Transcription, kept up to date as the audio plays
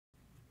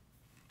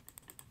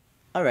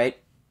Alright,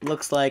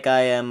 looks like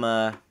I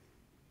am,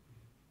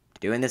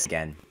 doing this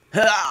again.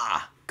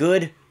 Ha!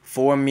 Good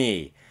for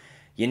me.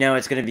 You know,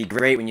 it's gonna be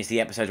great when you see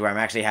episodes where I'm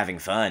actually having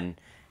fun,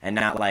 and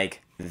not,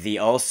 like, the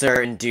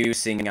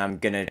ulcer-inducing I'm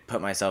gonna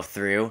put myself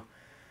through.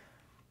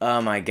 Oh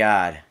my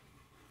god.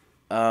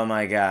 Oh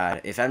my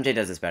god. If MJ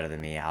does this better than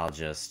me, I'll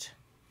just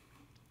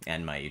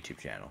end my YouTube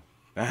channel.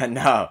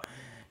 No,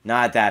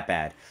 not that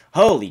bad.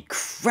 Holy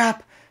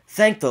crap!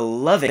 Thank the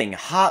loving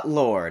hot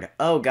lord.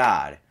 Oh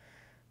god.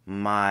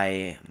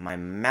 My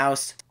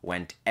mouse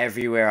went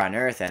everywhere on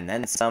Earth and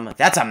then some.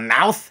 That's a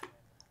mouth?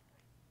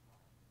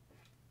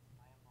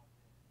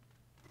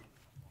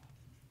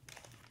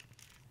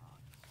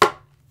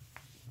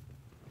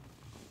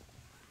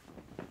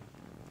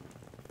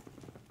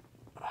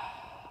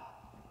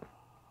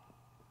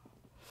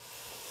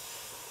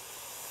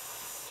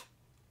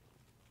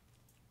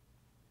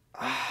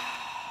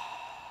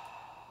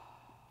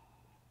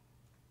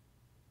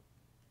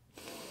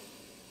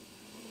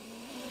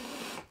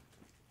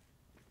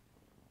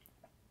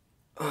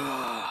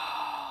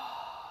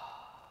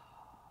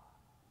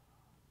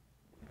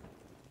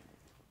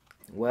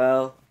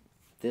 Well,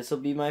 this'll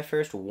be my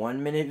first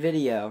 1-minute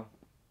video.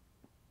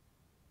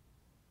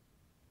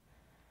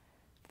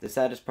 The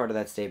saddest part of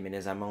that statement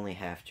is I'm only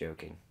half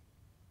joking.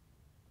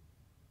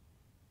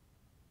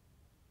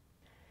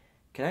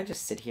 Can I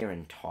just sit here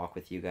and talk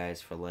with you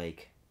guys for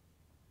like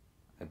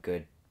a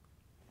good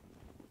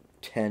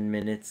 10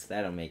 minutes?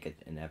 That'll make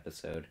it an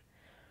episode.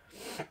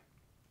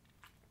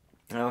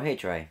 Oh, hey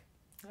Trey.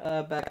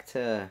 Back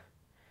to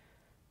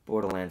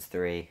Borderlands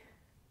 3.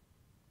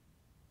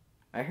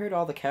 I heard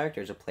all the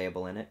characters are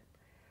playable in it.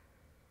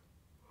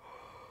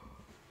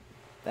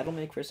 That'll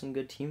make for some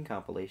good team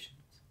compilations.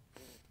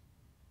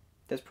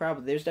 There's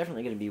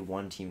definitely going to be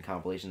one team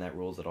compilation that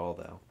rules it all,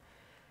 though.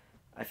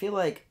 I feel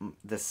like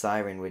the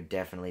Siren would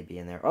definitely be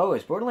in there. Oh,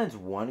 is Borderlands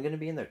 1 going to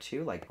be in there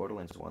too? Like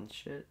Borderlands 1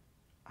 shit?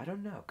 I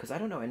don't know, because I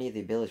don't know any of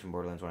the abilities from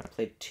Borderlands 1. I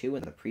played 2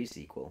 in the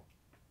pre-sequel.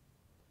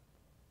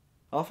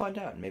 I'll find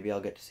out, and maybe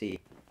I'll get to see.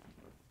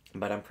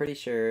 But I'm pretty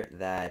sure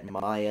that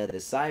Maya the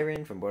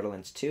Siren from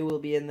Borderlands 2 will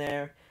be in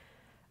there.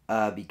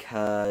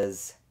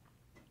 Because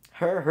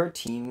her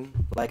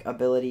team, like,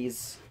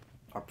 abilities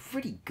are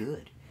pretty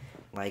good.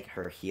 Like,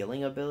 her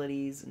healing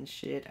abilities and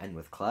shit. And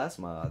with class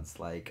mods,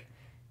 like,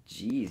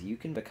 geez, you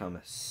can become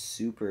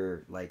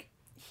super, like,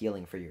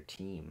 healing for your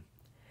team.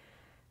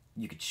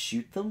 You could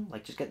shoot them,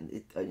 like, just get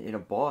in a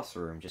boss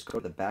room, just go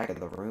to the back of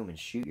the room and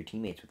shoot your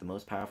teammates with the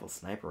most powerful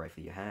sniper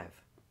rifle you have.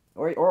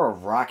 Or a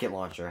rocket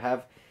launcher.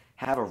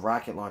 Have a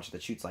rocket launcher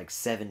that shoots, like,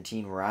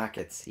 17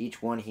 rockets,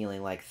 each one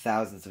healing, like,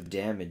 thousands of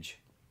damage.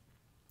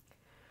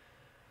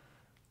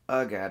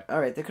 Oh, God.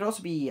 Alright, there could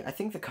also be, I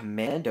think the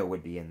Commando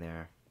would be in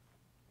there.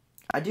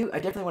 I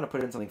definitely want to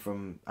put in something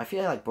from... I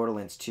feel like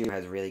Borderlands 2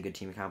 has really good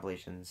team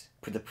compilations.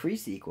 For the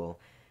pre-sequel,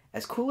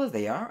 as cool as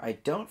they are, I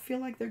don't feel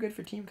like they're good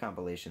for team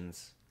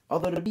compilations.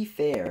 Although, to be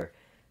fair,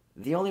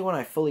 the only one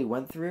I fully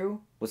went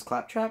through was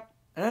Claptrap,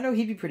 and I know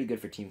he'd be pretty good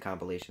for team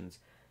compilations.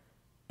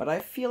 But I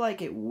feel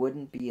like it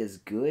wouldn't be as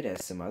good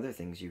as some other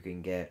things you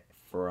can get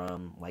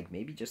from, like,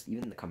 maybe just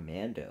even the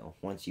Commando.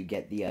 Once you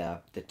get the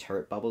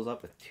turret bubbles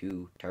up with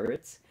 2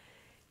 turrets,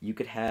 you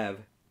could have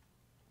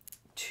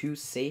 2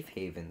 safe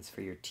havens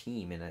for your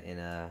team in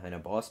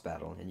a boss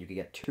battle, and you could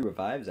get 2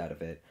 revives out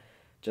of it,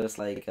 just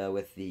like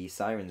with the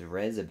Siren's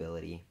res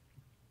ability.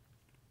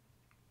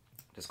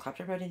 Does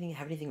Claptrap have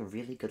anything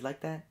really good like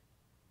that?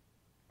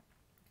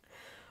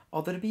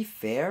 Although, to be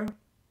fair,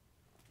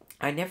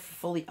 I never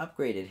fully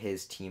upgraded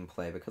his team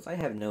play because I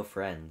have no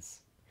friends.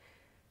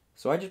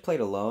 So I just played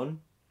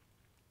alone,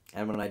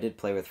 and when I did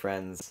play with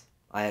friends,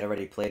 I had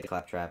already played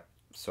Claptrap,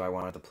 so I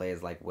wanted to play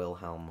as, like,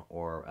 Wilhelm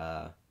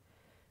or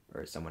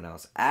someone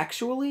else.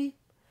 Actually,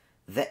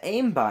 the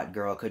aimbot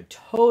girl could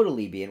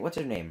totally be in... What's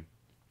her name?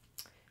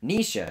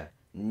 Nisha.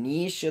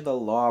 Nisha the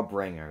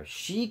Lawbringer.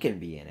 She can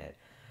be in it.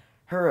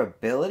 Her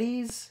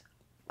abilities...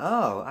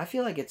 Oh, I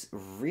feel like it's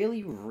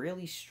really,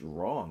 really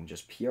strong.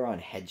 Just pure on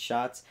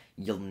headshots.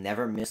 You'll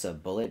never miss a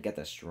bullet. Get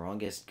the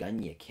strongest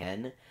gun you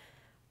can.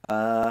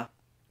 I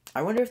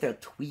wonder if they'll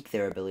tweak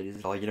their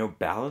abilities. Or,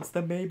 balance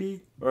them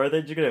maybe? Or are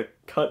they just gonna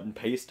cut and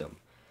paste them?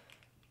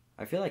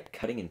 I feel like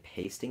cutting and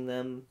pasting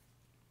them...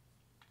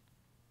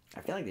 I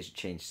feel like they should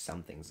change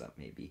some things up,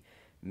 maybe.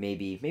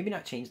 Maybe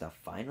not change the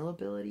final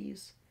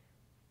abilities,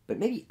 but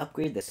maybe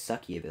upgrade the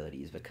sucky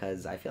abilities,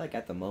 because I feel like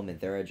at the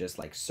moment there are just,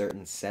 like,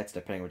 certain sets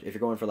depending on... If you're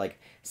going for, like,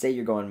 say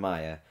you're going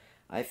Maya,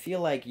 I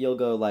feel like you'll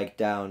go, like,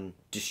 down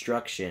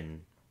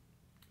Destruction.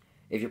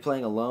 If you're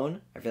playing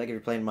alone, I feel like if you're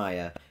playing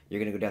Maya, you're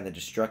going to go down the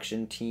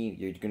Destruction team.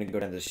 You're going to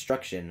go down the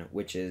Destruction,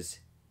 which is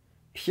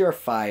pure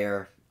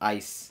fire,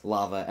 ice,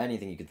 lava,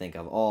 anything you could think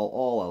of.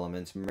 All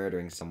elements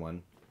murdering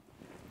someone.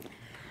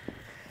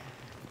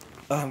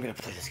 Oh, I'm gonna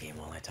play this game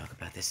while I talk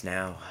about this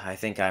now. I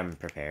think I'm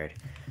prepared.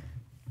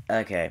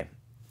 Okay.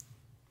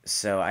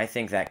 So, I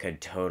think that could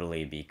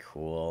totally be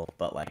cool,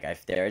 but, like,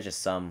 if there are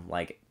just some,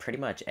 like, pretty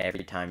much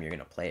every time you're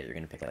gonna play it, you're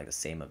gonna pick, like, the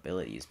same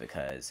abilities,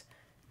 because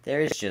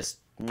there is just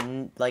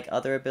like the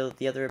other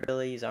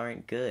abilities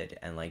aren't good,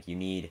 and like you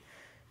need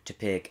to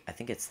pick. I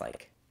think it's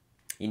like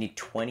you need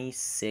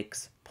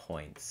 26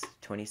 points.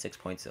 26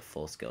 points of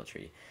full skill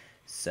tree.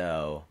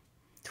 So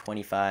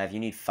 25. You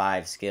need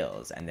 5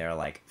 skills, and there are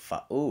like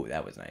ooh,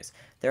 that was nice.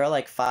 There are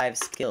like 5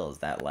 skills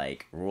that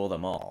like rule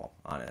them all.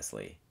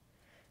 Honestly,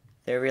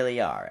 there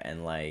really are,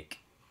 and like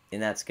in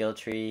that skill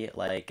tree,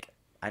 like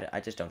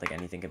I just don't think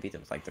anything can beat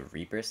them. It's like the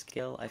Reaper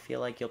skill. I feel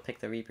like you'll pick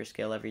the Reaper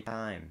skill every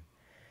time.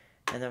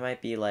 And there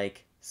might be,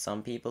 like,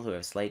 some people who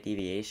have slight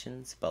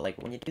deviations, but, like,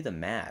 when you do the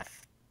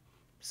math,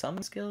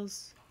 some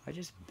skills are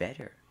just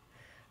better.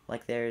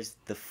 Like, there's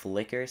the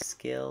Flicker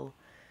skill,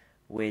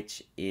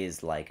 which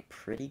is, like,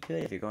 pretty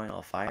good if you're going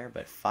all fire,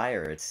 but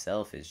fire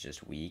itself is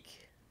just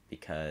weak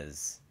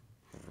because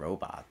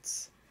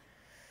robots.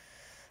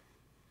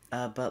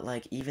 But,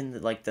 like, even,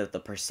 like, the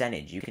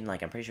percentage, you can,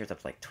 like, I'm pretty sure it's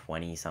up to, like,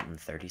 20-something,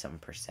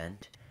 30-something%,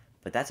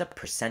 but that's a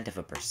percent of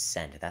a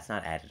percent. That's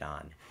not added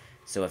on.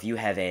 So if you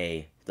have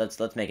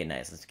let's make it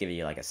nice. Let's give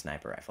you like a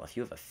sniper rifle. If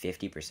you have a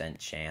 50%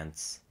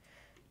 chance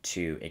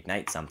to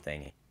ignite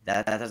something,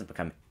 that doesn't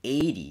become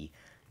 80.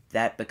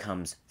 That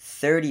becomes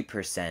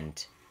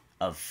 30%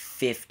 of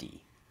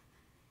 50.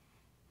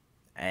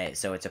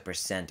 So it's a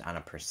percent on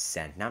a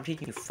percent. Now I'm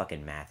teaching you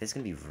fucking math. This is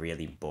gonna be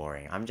really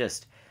boring. I'm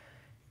just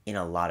in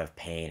a lot of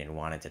pain and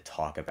wanted to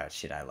talk about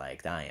shit I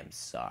liked. I am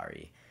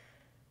sorry.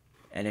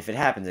 And if it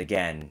happens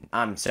again,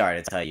 I'm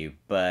sorry to tell you,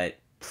 but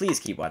please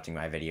keep watching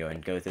my video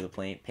and go through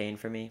the pain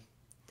for me.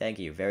 Thank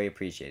you. Very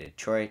appreciated.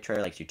 Troy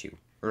likes you too.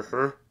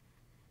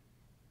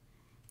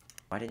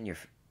 Why didn't your...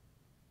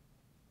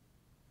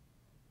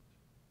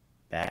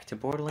 Back to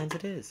Borderlands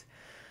it is.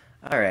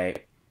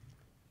 Alright.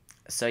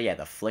 So yeah,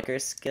 the Flicker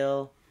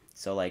skill.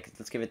 So like,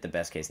 let's give it the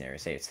best case scenario.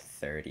 Say it's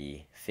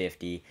 30,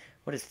 50.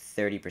 What is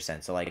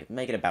 30%? So like,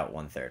 make it about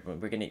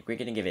 1/3. We're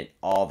gonna give it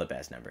all the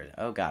best numbers.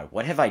 Oh god,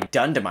 what have I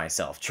done to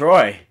myself?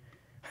 Troy!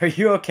 Are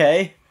you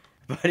okay,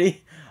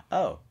 buddy?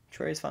 Oh,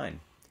 Troy's fine.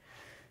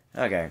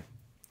 Okay,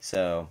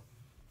 so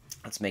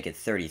let's make it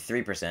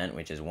 33%,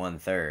 which is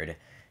 1/3.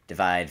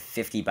 Divide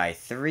 50 by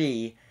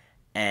 3,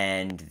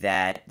 and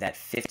that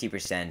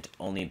 50%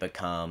 only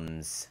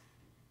becomes...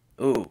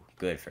 Ooh,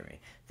 good for me.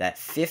 That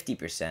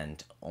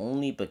 50%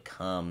 only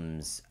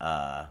becomes,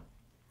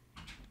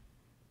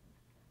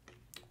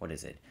 what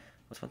is it?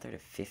 What's 1/3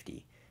 of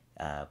 50?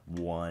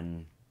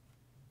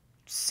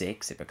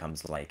 1/6. It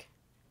becomes like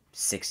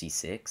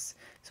 66.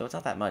 So it's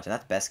not that much. And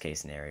that's best case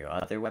scenario.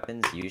 Other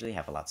weapons usually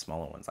have a lot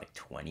smaller ones, like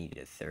 20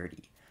 to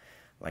 30.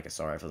 Like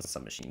assault rifles and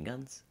some machine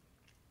guns.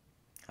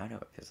 I don't know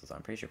what pistols are.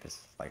 I'm pretty sure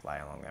pistols like lie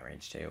along that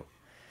range too.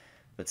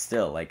 But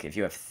still, like, if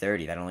you have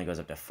 30, that only goes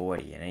up to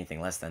 40, and anything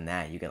less than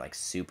that, you get, like,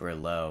 super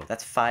low.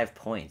 That's 5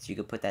 points. You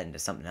could put that into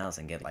something else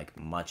and get, like,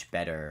 much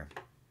better,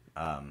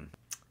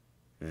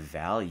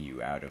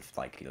 value out of,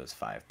 like, those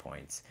 5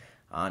 points.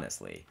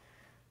 Honestly.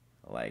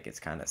 Like, it's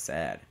kind of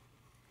sad.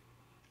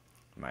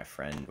 My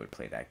friend would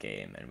play that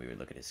game, and we would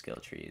look at his skill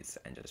trees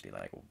and just be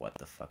like, what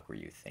the fuck were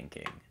you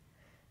thinking?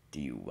 Do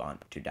you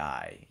want to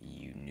die,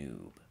 you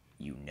noob?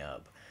 You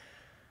nub.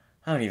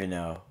 I don't even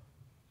know.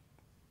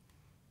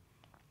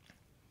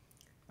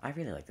 I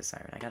really like the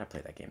Siren. I gotta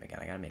play that game again.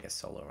 I gotta make a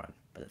solo run.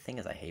 But the thing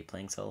is, I hate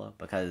playing solo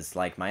because,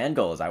 like, my end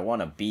goal is I want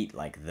to beat,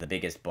 like, the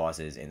biggest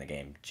bosses in the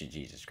game.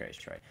 Jesus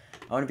Christ, Troy.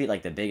 I want to beat,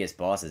 like, the biggest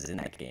bosses in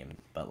that game.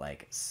 But,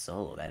 like,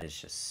 solo, that is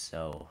just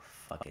so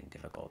fucking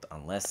difficult.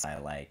 Unless I,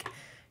 like,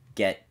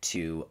 get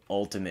to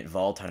Ultimate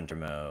Vault Hunter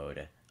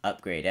mode,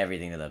 upgrade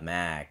everything to the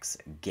max,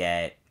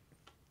 But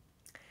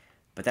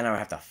then I would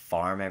have to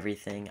farm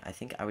everything. I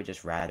think I would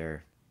just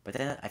rather... But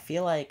then I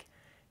feel like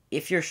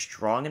if you're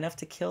strong enough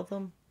to kill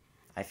them,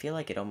 I feel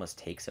like it almost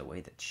takes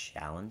away the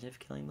challenge of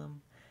killing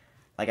them.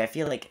 Like, I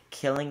feel like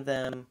killing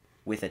them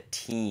with a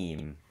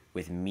team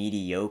with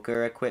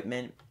mediocre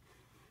equipment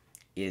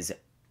is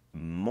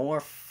more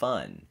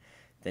fun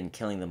than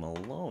killing them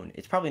alone.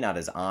 It's probably not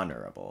as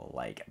honorable,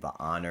 like, the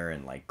honor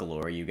and, like,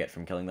 glory you get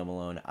from killing them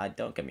alone.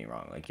 Don't get me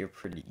wrong, like,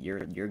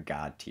 you're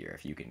god tier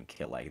if you can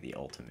kill, like, the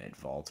ultimate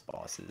vault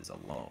bosses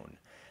alone.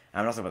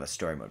 I'm not talking about the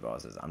story mode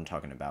bosses. I'm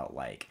talking about,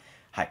 like,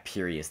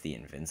 Hyperius the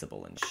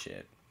Invincible and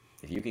shit.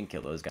 If you can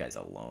kill those guys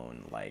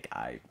alone, like,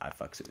 I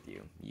fucks with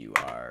you. You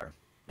are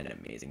an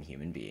amazing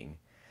human being.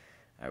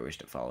 I wish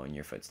to follow in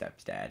your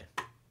footsteps, Dad.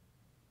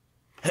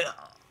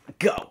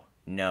 Go!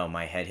 No,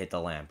 my head hit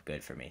the lamp.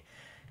 Good for me.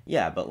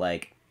 Yeah, but,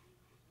 like,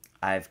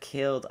 I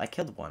killed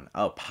one.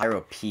 Oh,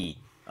 Pyro Pete.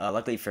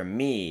 Luckily for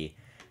me,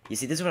 you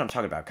see, this is what I'm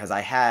talking about, because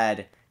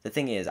the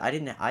thing is, I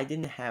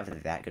didn't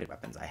have that good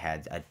weapons. I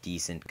had a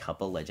decent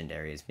couple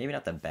legendaries. Maybe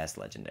not the best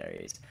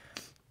legendaries.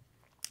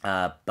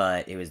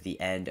 But it was the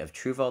end of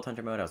True Vault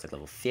Hunter mode. I was like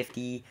level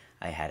 50.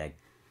 I had a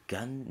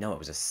gun. No, it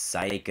was a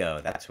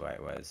Psycho. That's who I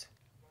was.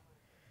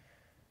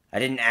 I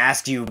didn't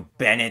ask you,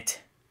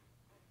 Bennett.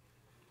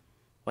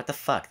 What the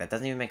fuck? That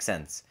doesn't even make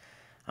sense.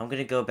 I'm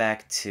gonna go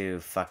back to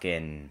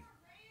fucking...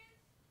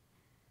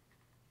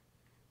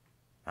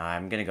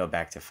 I'm gonna go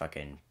back to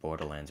fucking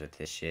Borderlands with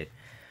this shit.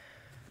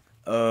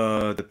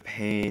 Oh, the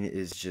pain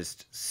is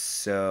just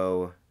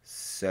so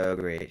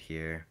great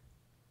here.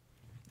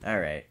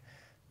 Alright.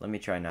 Let me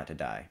try not to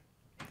die.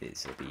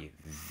 This will be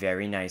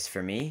very nice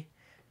for me.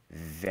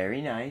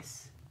 Very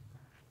nice.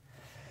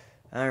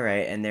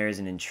 Alright, and there is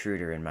an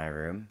intruder in my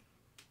room.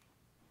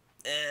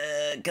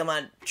 Come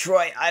on,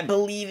 Troy, I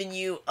believe in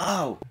you.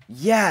 Oh,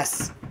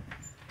 yes!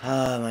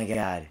 Oh my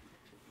god.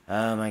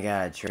 Oh my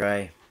god,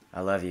 Troy.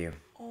 I love you.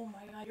 Oh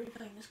my god, you're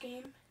playing this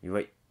game? You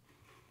wait.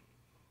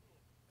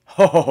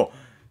 Oh,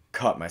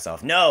 caught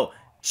myself. No!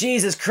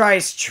 Jesus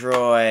Christ,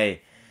 Troy!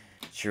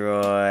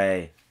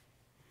 Troy.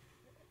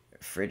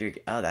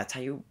 Frederick. Oh, that's how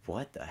you.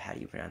 What the? How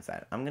do you pronounce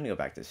that? I'm gonna go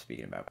back to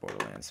speaking about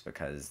Borderlands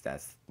because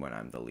that's when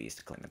I'm the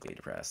least clinically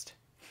depressed.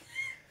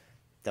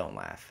 Don't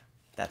laugh.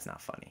 That's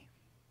not funny.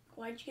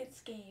 Why'd you get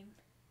this game?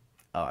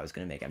 Oh, I was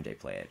gonna make MJ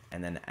play it,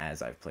 and then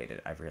as I've played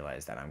it, I've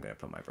realized that I'm gonna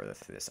put my brother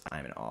through this.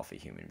 I'm an awful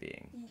human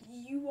being.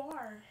 You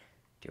are.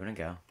 Do you wanna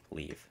go?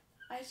 Leave.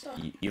 I saw.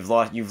 You've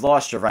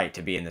lost your right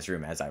to be in this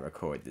room as I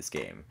record this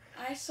game.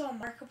 I saw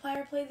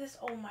Markiplier play this.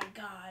 Oh my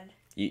god.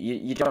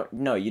 You don't.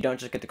 No, you don't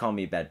just get to call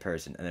me a bad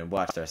person and then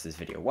watch the rest of this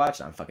video. Watch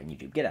it on fucking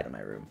YouTube. Get out of my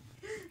room.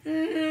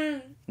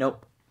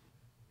 Nope.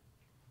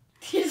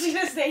 You're just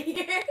gonna stay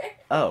here.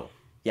 Oh,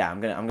 yeah. I'm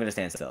gonna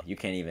stand still. You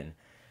can't even.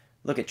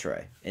 Look at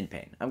Troy in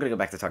pain. I'm gonna go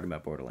back to talking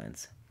about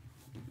Borderlands.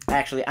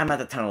 Actually, I'm at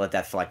the Tunnel of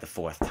Death for like the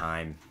 4th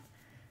time.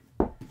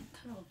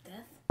 Tunnel of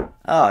Death?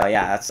 Oh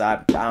yeah, that's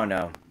I don't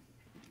know.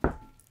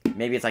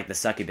 Maybe it's like the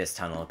succubus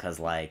tunnel, cause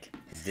like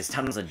this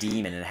tunnel's a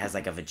demon and it has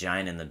like a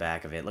vagina in the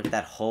back of it. Look at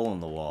that hole in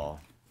the wall.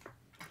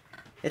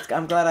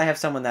 I'm glad I have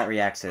someone that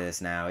reacts to this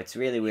now. It's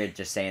really weird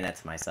just saying that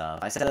to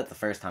myself. I said it the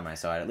first time I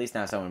saw it. At least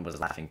now someone was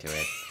laughing to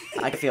it.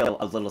 I feel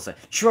a little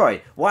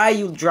Troy, why are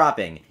you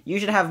dropping? You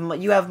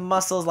have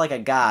muscles like a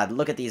god.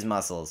 Look at these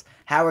muscles.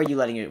 How are you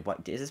letting your...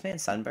 What, is this man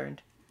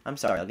sunburned? I'm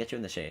sorry, I'll get you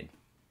in the shade.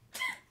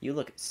 You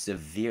look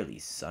severely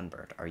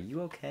sunburned. Are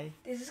you okay?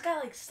 Is this guy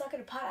like stuck in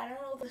a pot? I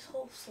don't know this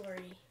whole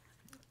story.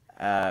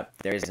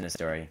 There isn't a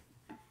story.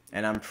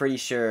 And I'm pretty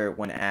sure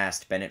when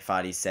asked, Bennett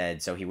Foddy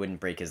said so he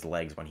wouldn't break his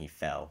legs when he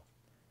fell.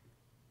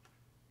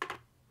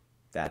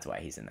 That's why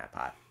he's in that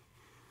pot.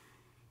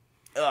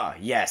 Oh,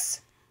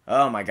 yes.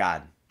 Oh, my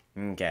God.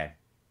 Okay.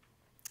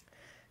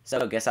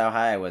 So, guess how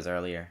high I was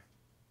earlier?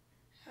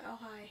 How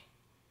high?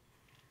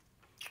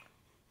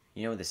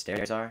 You know where the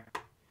stairs are?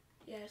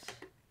 Yes.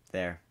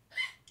 There.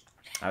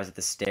 I was at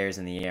the stairs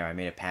in the air. I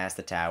made it past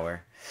the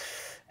tower.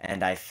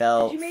 And I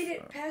fell... You made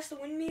it past the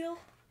windmill?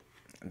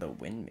 The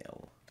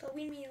windmill? The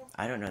windmill.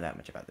 I don't know that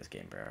much about this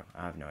game, bro.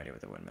 I have no idea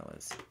what the windmill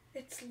is.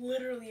 It's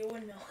literally a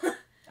windmill.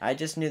 I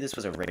just knew this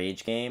was a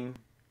rage game.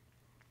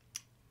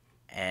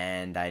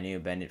 And I knew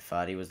Bennett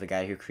Foddy was the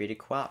guy who created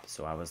QWOP.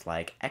 So I was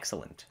like,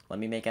 excellent. Let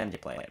me make MJ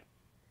play it.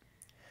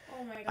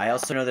 Oh my god. I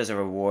also know there's a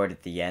reward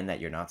at the end that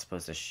you're not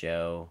supposed to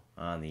show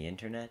on the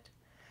internet.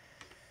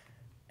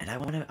 And I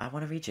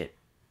wanna reach it.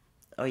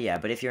 Oh yeah,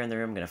 but if you're in the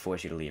room, I'm gonna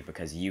force you to leave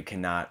because you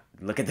cannot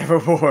look at the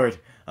reward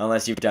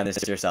unless you've done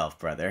this yourself,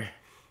 brother.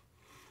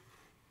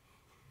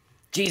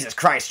 Jesus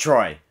Christ,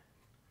 Troy!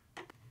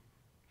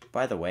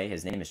 By the way,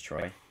 his name is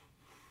Troy.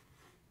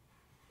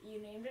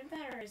 You named him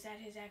that, or is that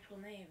his actual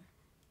name?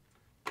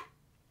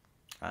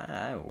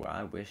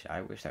 I wish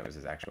that was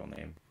his actual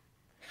name.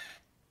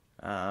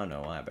 I don't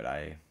know why, but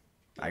I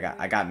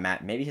got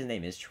mad. Maybe his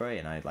name is Troy,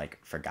 and I like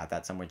forgot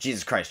that somewhere.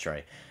 Jesus Christ,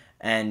 Troy,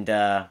 and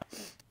get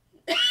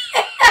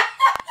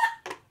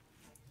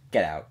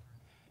out,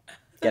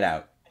 get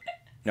out.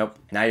 Nope.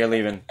 Now you're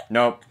leaving.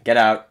 Nope. Get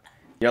out.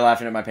 You're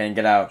laughing at my pain.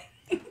 Get out.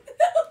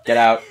 Get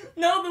out.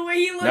 No, the way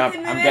you looked Nope. at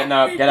me. I'm getting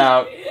up. Get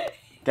out.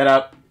 Get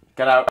up.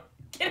 Get out.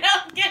 Get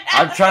out. Get out.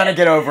 I'm trying to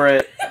get over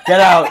it. Get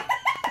out.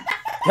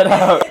 Get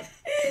out.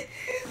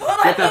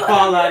 Get the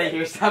ball out of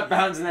here. Stop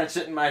bouncing that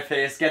shit in my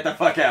face. Get the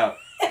fuck out.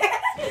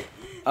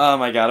 Oh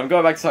my god. I'm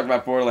going back to talk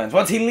about Borderlands.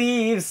 Once he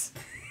leaves.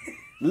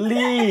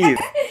 Leave.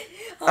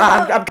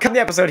 I'm cutting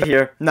the episode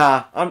here.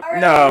 Nah. Right,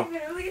 no.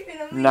 leave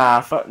it.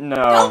 Nah. No.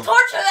 Don't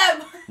torture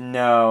them.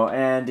 No,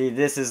 Andy.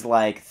 This is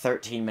like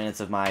 13 minutes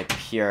of my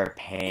pure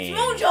pain. It's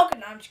no joking.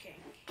 No, I'm just kidding.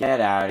 Get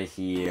out of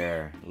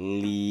here.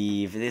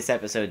 Leave. This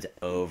episode's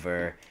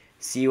over.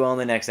 See you all in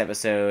the next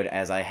episode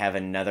as I have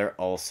another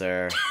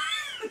ulcer.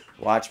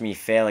 Watch me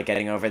fail at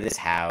getting over this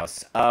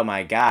house. Oh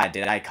my god,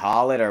 did I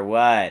call it or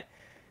what?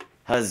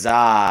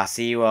 Huzzah.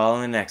 See you all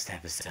in the next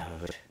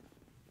episode.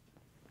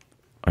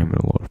 I'm in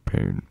a lot of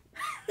pain.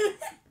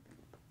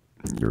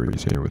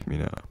 Yuri's here with me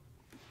now.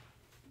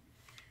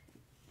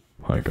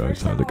 Hi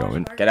guys, how's it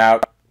going? Get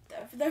out.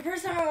 The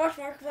first time I watched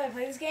Markiplier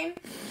play this game,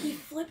 he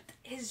flipped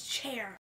his chair.